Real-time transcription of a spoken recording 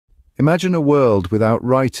Imagine a world without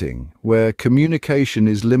writing, where communication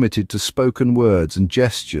is limited to spoken words and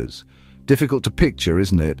gestures. Difficult to picture,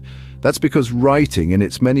 isn't it? That's because writing, in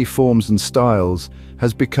its many forms and styles,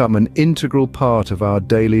 has become an integral part of our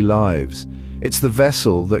daily lives. It's the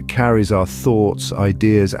vessel that carries our thoughts,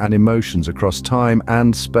 ideas, and emotions across time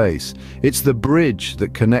and space. It's the bridge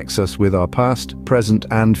that connects us with our past, present,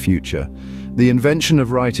 and future. The invention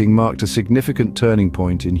of writing marked a significant turning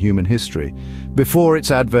point in human history. Before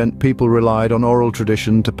its advent, people relied on oral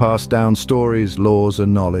tradition to pass down stories, laws,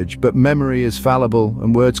 and knowledge, but memory is fallible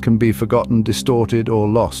and words can be forgotten, distorted, or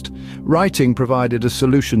lost. Writing provided a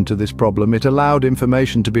solution to this problem. It allowed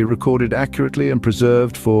information to be recorded accurately and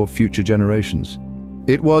preserved for future generations.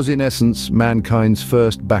 It was, in essence, mankind's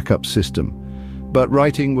first backup system. But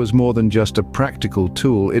writing was more than just a practical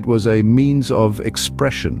tool. It was a means of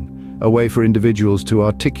expression, a way for individuals to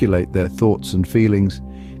articulate their thoughts and feelings.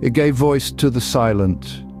 It gave voice to the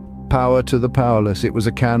silent, power to the powerless. It was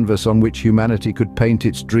a canvas on which humanity could paint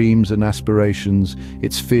its dreams and aspirations,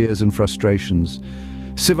 its fears and frustrations.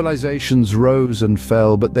 Civilizations rose and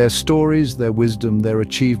fell, but their stories, their wisdom, their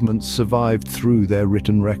achievements survived through their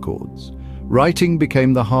written records. Writing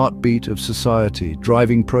became the heartbeat of society,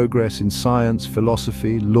 driving progress in science,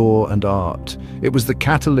 philosophy, law, and art. It was the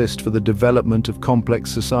catalyst for the development of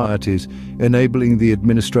complex societies, enabling the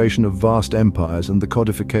administration of vast empires and the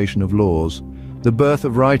codification of laws. The birth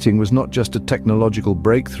of writing was not just a technological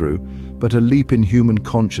breakthrough, but a leap in human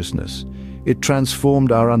consciousness. It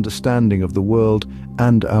transformed our understanding of the world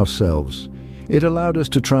and ourselves. It allowed us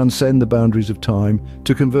to transcend the boundaries of time,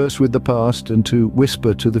 to converse with the past, and to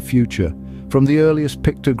whisper to the future. From the earliest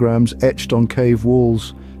pictograms etched on cave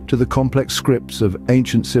walls to the complex scripts of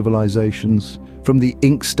ancient civilizations, from the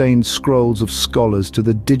ink-stained scrolls of scholars to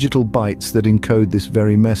the digital bytes that encode this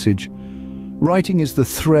very message, writing is the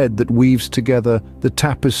thread that weaves together the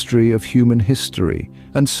tapestry of human history.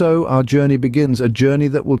 And so our journey begins, a journey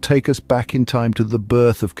that will take us back in time to the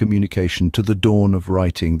birth of communication, to the dawn of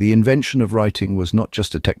writing. The invention of writing was not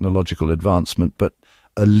just a technological advancement, but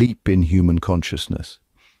a leap in human consciousness.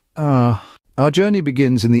 Our journey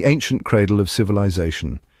begins in the ancient cradle of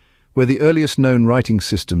civilization, where the earliest known writing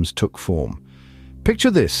systems took form.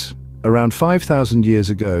 Picture this: around 5,000 years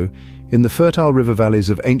ago, in the fertile river valleys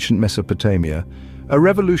of ancient Mesopotamia, a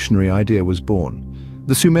revolutionary idea was born.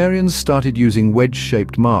 The Sumerians started using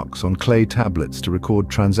wedge-shaped marks on clay tablets to record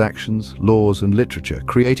transactions, laws, and literature,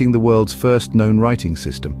 creating the world's first known writing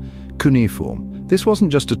system, cuneiform. This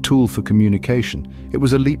wasn't just a tool for communication, it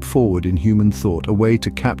was a leap forward in human thought, a way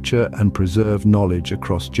to capture and preserve knowledge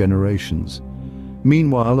across generations.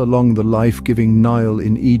 Meanwhile, along the life-giving Nile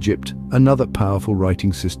in Egypt, another powerful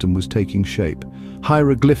writing system was taking shape.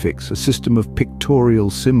 Hieroglyphics, a system of pictorial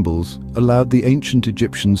symbols, allowed the ancient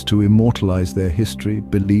Egyptians to immortalize their history,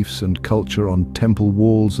 beliefs, and culture on temple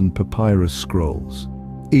walls and papyrus scrolls.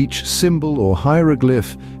 Each symbol or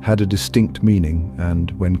hieroglyph had a distinct meaning,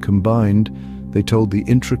 and when combined, they told the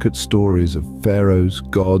intricate stories of pharaohs,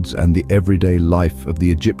 gods, and the everyday life of the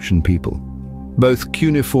Egyptian people. Both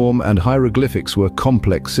cuneiform and hieroglyphics were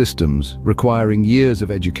complex systems, requiring years of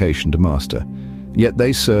education to master. Yet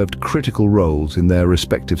they served critical roles in their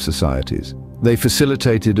respective societies. They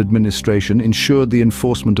facilitated administration, ensured the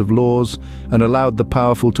enforcement of laws, and allowed the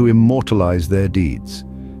powerful to immortalize their deeds.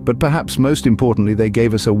 But perhaps most importantly, they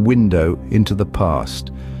gave us a window into the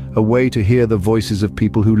past, a way to hear the voices of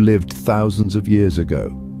people who lived thousands of years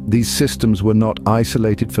ago. These systems were not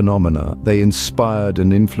isolated phenomena. They inspired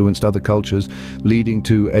and influenced other cultures, leading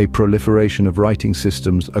to a proliferation of writing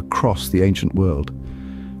systems across the ancient world.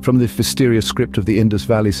 From the mysterious script of the Indus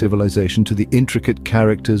Valley civilization to the intricate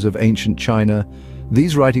characters of ancient China,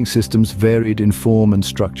 these writing systems varied in form and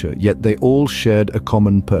structure, yet they all shared a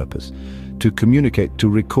common purpose: to communicate, to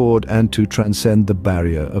record, and to transcend the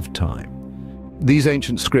barrier of time. These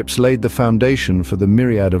ancient scripts laid the foundation for the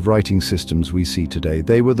myriad of writing systems we see today.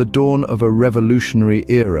 They were the dawn of a revolutionary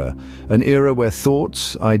era, an era where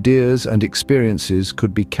thoughts, ideas, and experiences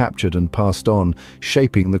could be captured and passed on,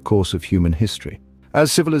 shaping the course of human history.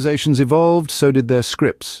 As civilizations evolved, so did their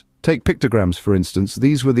scripts. Take pictograms, for instance.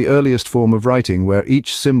 These were the earliest form of writing, where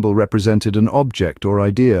each symbol represented an object or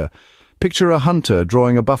idea. Picture a hunter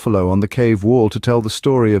drawing a buffalo on the cave wall to tell the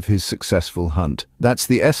story of his successful hunt. That's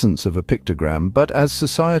the essence of a pictogram, but as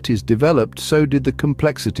societies developed, so did the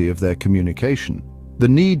complexity of their communication. The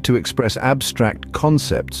need to express abstract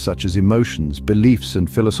concepts such as emotions, beliefs, and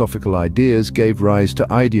philosophical ideas gave rise to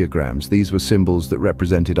ideograms. These were symbols that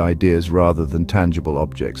represented ideas rather than tangible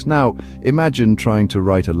objects. Now, imagine trying to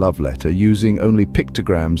write a love letter using only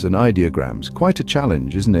pictograms and ideograms. Quite a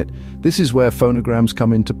challenge, isn't it? This is where phonograms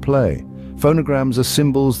come into play. Phonograms are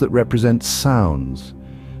symbols that represent sounds.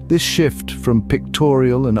 This shift from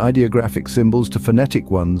pictorial and ideographic symbols to phonetic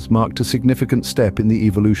ones marked a significant step in the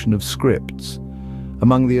evolution of scripts.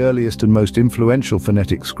 Among the earliest and most influential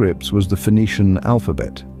phonetic scripts was the Phoenician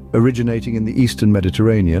alphabet. Originating in the Eastern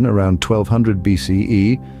Mediterranean around 1200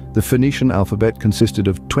 BCE, the Phoenician alphabet consisted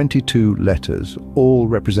of 22 letters, all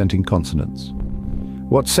representing consonants.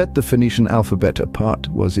 What set the Phoenician alphabet apart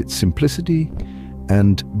was its simplicity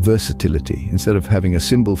and versatility. Instead of having a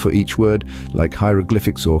symbol for each word, like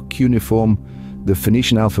hieroglyphics or cuneiform, the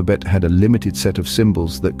Phoenician alphabet had a limited set of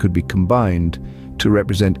symbols that could be combined to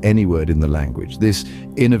represent any word in the language. This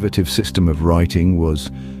innovative system of writing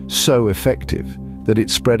was so effective that it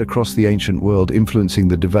spread across the ancient world, influencing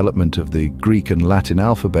the development of the Greek and Latin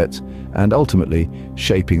alphabets and ultimately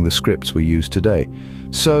shaping the scripts we use today.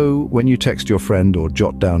 So, when you text your friend or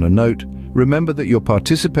jot down a note, remember that you're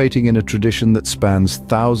participating in a tradition that spans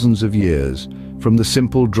thousands of years, from the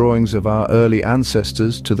simple drawings of our early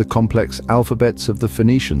ancestors to the complex alphabets of the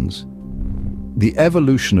Phoenicians. The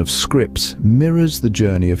evolution of scripts mirrors the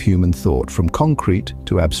journey of human thought from concrete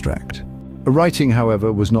to abstract. Writing,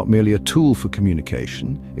 however, was not merely a tool for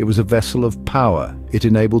communication, it was a vessel of power. It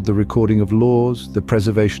enabled the recording of laws, the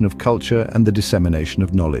preservation of culture, and the dissemination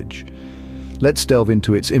of knowledge. Let's delve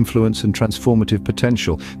into its influence and transformative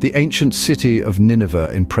potential. The ancient city of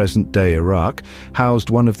Nineveh in present-day Iraq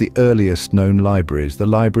housed one of the earliest known libraries, the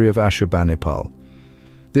Library of Ashurbanipal.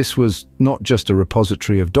 This was not just a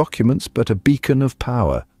repository of documents, but a beacon of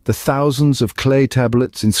power. The thousands of clay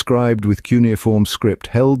tablets inscribed with cuneiform script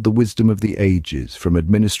held the wisdom of the ages, from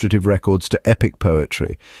administrative records to epic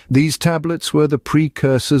poetry. These tablets were the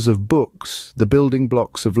precursors of books, the building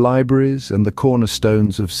blocks of libraries, and the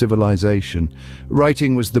cornerstones of civilization.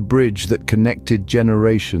 Writing was the bridge that connected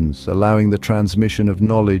generations, allowing the transmission of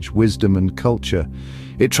knowledge, wisdom, and culture.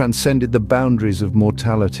 It transcended the boundaries of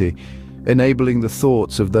mortality, enabling the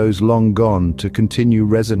thoughts of those long gone to continue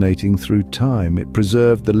resonating through time. It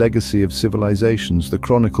preserved the legacy of civilizations, the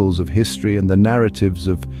chronicles of history, and the narratives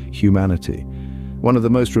of humanity. One of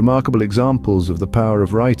the most remarkable examples of the power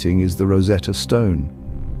of writing is the Rosetta Stone.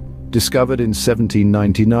 Discovered in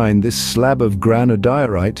 1799, this slab of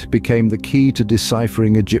granodiorite became the key to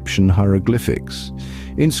deciphering Egyptian hieroglyphics.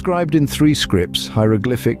 Inscribed in 3 scripts,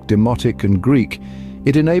 hieroglyphic, Demotic, and Greek,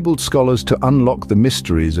 it enabled scholars to unlock the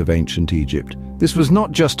mysteries of ancient Egypt. This was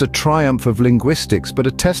not just a triumph of linguistics, but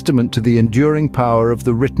a testament to the enduring power of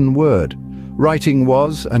the written word. Writing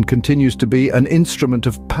was, and continues to be, an instrument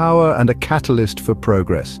of power and a catalyst for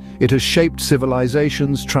progress. It has shaped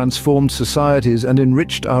civilizations, transformed societies, and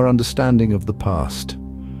enriched our understanding of the past.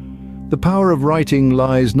 The power of writing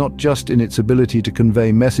lies not just in its ability to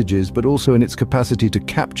convey messages, but also in its capacity to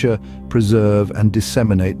capture, preserve, and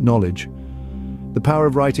disseminate knowledge. The power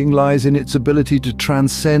of writing lies in its ability to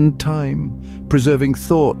transcend time, preserving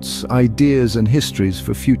thoughts, ideas, and histories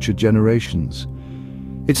for future generations.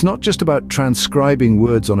 It's not just about transcribing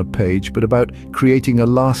words on a page, but about creating a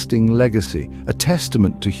lasting legacy, a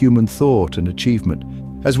testament to human thought and achievement.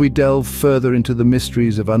 As we delve further into the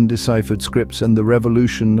mysteries of undeciphered scripts and the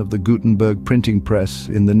revolution of the Gutenberg printing press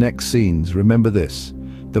in the next scenes, remember this: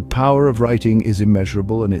 the power of writing is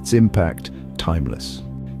immeasurable and its impact timeless.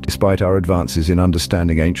 Despite our advances in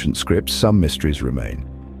understanding ancient scripts, some mysteries remain.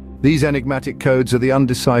 These enigmatic codes are the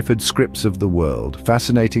undeciphered scripts of the world,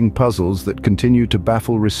 fascinating puzzles that continue to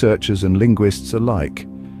baffle researchers and linguists alike.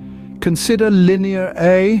 Consider Linear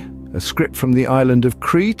A, a script from the island of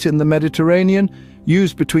Crete in the Mediterranean,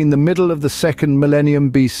 used between the middle of the 2nd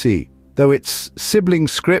millennium BC. Though its sibling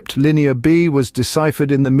script, Linear B, was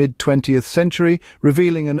deciphered in the mid-20th century,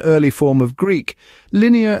 revealing an early form of Greek,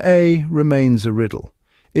 Linear A remains a riddle.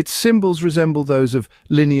 Its symbols resemble those of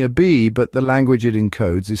Linear B, but the language it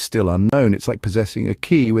encodes is still unknown. It's like possessing a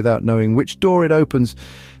key without knowing which door it opens.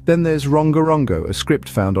 Then there's Rongorongo, a script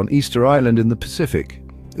found on Easter Island in the Pacific.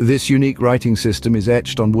 This unique writing system is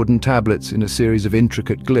etched on wooden tablets in a series of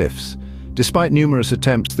intricate glyphs. Despite numerous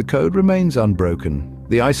attempts, the code remains unbroken.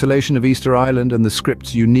 The isolation of Easter Island and the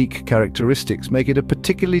script's unique characteristics make it a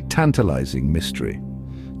particularly tantalizing mystery.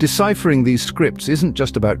 Deciphering these scripts isn't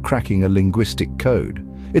just about cracking a linguistic code.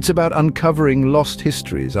 It's about uncovering lost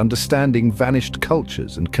histories, understanding vanished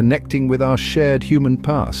cultures, and connecting with our shared human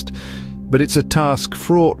past. But it's a task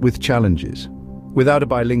fraught with challenges. Without a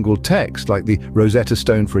bilingual text, like the Rosetta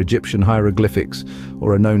Stone for Egyptian hieroglyphics,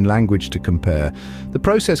 or a known language to compare, the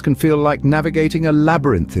process can feel like navigating a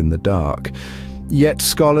labyrinth in the dark. Yet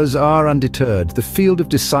scholars are undeterred. The field of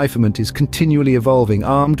decipherment is continually evolving,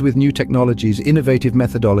 armed with new technologies, innovative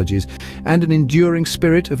methodologies, and an enduring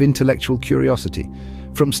spirit of intellectual curiosity.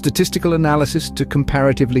 From statistical analysis to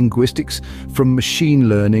comparative linguistics, from machine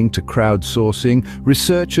learning to crowdsourcing,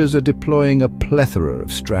 researchers are deploying a plethora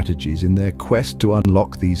of strategies in their quest to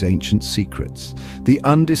unlock these ancient secrets. The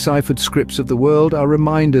undeciphered scripts of the world are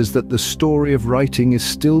reminders that the story of writing is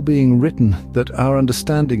still being written, that our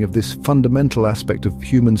understanding of this fundamental aspect of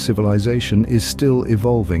human civilization is still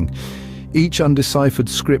evolving. Each undeciphered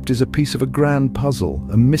script is a piece of a grand puzzle,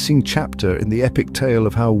 a missing chapter in the epic tale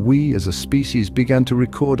of how we as a species began to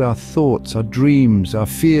record our thoughts, our dreams, our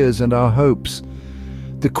fears, and our hopes.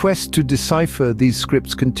 The quest to decipher these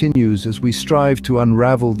scripts continues as we strive to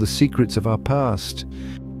unravel the secrets of our past.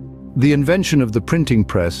 The invention of the printing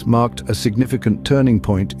press marked a significant turning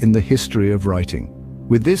point in the history of writing.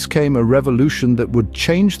 With this came a revolution that would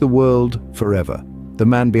change the world forever. The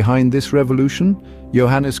man behind this revolution?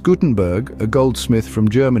 Johannes Gutenberg, a goldsmith from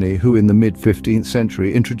Germany who in the mid-15th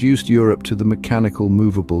century introduced Europe to the mechanical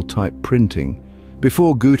movable type printing.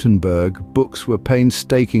 Before Gutenberg, books were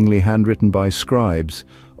painstakingly handwritten by scribes,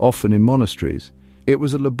 often in monasteries. It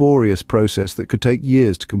was a laborious process that could take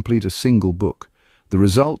years to complete a single book. The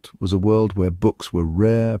result was a world where books were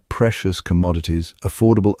rare, precious commodities,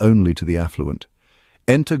 affordable only to the affluent.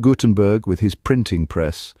 Enter Gutenberg with his printing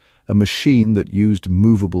press, a machine that used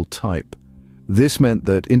movable type. This meant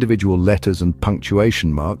that individual letters and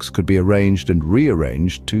punctuation marks could be arranged and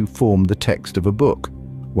rearranged to form the text of a book.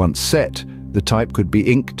 Once set, the type could be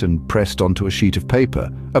inked and pressed onto a sheet of paper,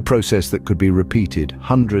 a process that could be repeated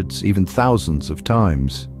hundreds, even thousands of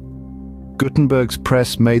times. Gutenberg's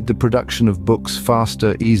press made the production of books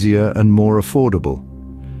faster, easier, and more affordable.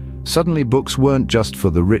 Suddenly, books weren't just for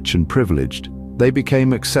the rich and privileged. They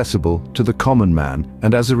became accessible to the common man,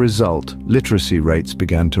 and as a result, literacy rates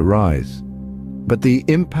began to rise. But the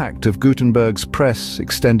impact of Gutenberg's press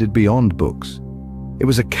extended beyond books. It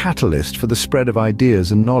was a catalyst for the spread of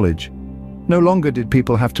ideas and knowledge. No longer did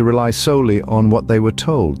people have to rely solely on what they were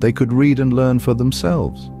told. They could read and learn for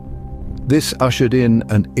themselves. This ushered in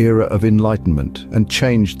an era of enlightenment and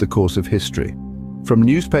changed the course of history. From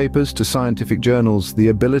newspapers to scientific journals, the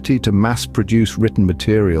ability to mass-produce written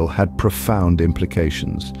material had profound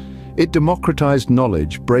implications. It democratized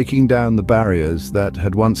knowledge, breaking down the barriers that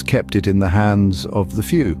had once kept it in the hands of the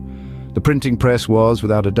few. The printing press was,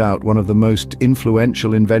 without a doubt, one of the most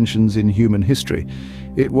influential inventions in human history.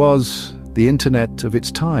 It was the internet of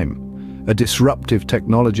its time, a disruptive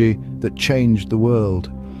technology that changed the world.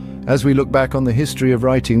 As we look back on the history of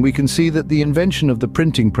writing, we can see that the invention of the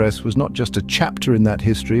printing press was not just a chapter in that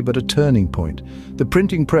history, but a turning point. The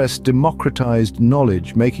printing press democratized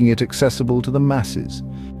knowledge, making it accessible to the masses.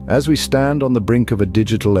 As we stand on the brink of a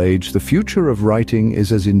digital age, the future of writing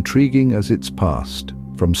is as intriguing as its past.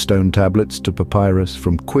 From stone tablets to papyrus,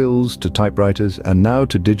 from quills to typewriters, and now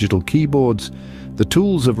to digital keyboards, the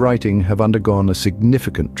tools of writing have undergone a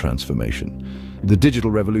significant transformation. The digital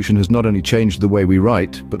revolution has not only changed the way we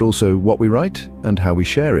write, but also what we write and how we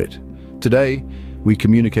share it. Today, we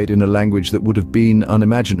communicate in a language that would have been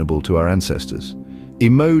unimaginable to our ancestors.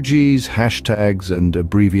 Emojis, hashtags, and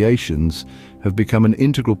abbreviations have become an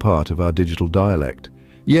integral part of our digital dialect.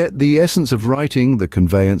 Yet the essence of writing, the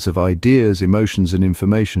conveyance of ideas, emotions, and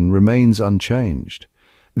information remains unchanged.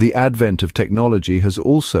 The advent of technology has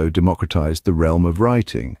also democratized the realm of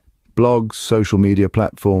writing. Blogs, social media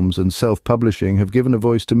platforms, and self-publishing have given a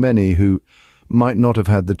voice to many who might not have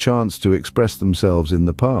had the chance to express themselves in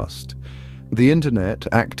the past. The internet,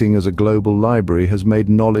 acting as a global library, has made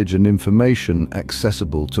knowledge and information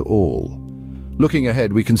accessible to all. Looking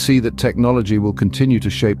ahead, we can see that technology will continue to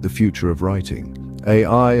shape the future of writing.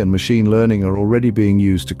 AI and machine learning are already being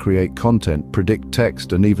used to create content, predict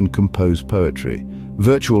text, and even compose poetry.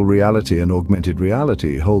 Virtual reality and augmented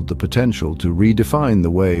reality hold the potential to redefine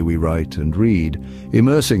the way we write and read,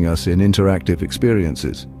 immersing us in interactive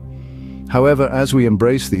experiences. However, as we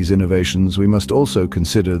embrace these innovations, we must also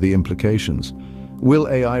consider the implications. Will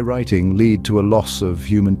AI writing lead to a loss of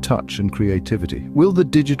human touch and creativity? Will the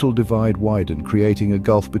digital divide widen, creating a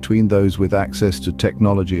gulf between those with access to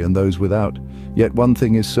technology and those without? Yet one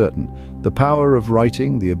thing is certain: the power of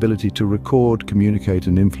writing, the ability to record, communicate,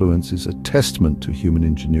 and influence, is a testament to human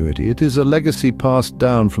ingenuity. It is a legacy passed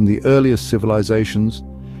down from the earliest civilizations,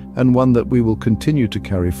 and one that we will continue to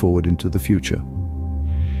carry forward into the future.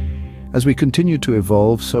 As we continue to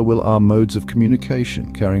evolve, so will our modes of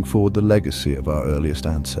communication, carrying forward the legacy of our earliest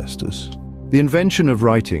ancestors. The invention of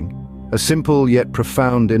writing, a simple yet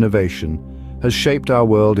profound innovation, has shaped our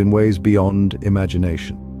world in ways beyond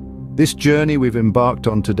imagination. This journey we've embarked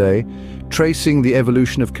on today, tracing the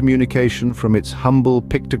evolution of communication from its humble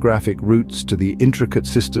pictographic roots to the intricate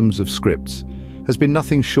systems of scripts, has been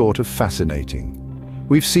nothing short of fascinating.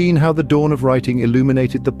 We've seen how the dawn of writing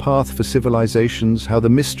illuminated the path for civilizations, how the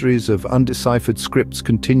mysteries of undeciphered scripts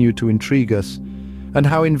continue to intrigue us, and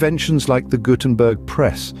how inventions like the Gutenberg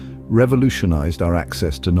press revolutionized our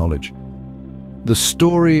access to knowledge. The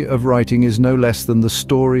story of writing is no less than the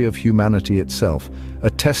story of humanity itself, a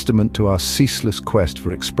testament to our ceaseless quest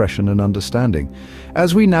for expression and understanding.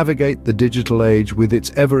 As we navigate the digital age with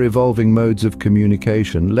its ever-evolving modes of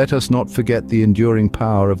communication, let us not forget the enduring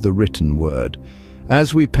power of the written word.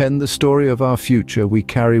 As we pen the story of our future, we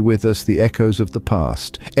carry with us the echoes of the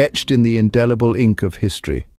past, etched in the indelible ink of history.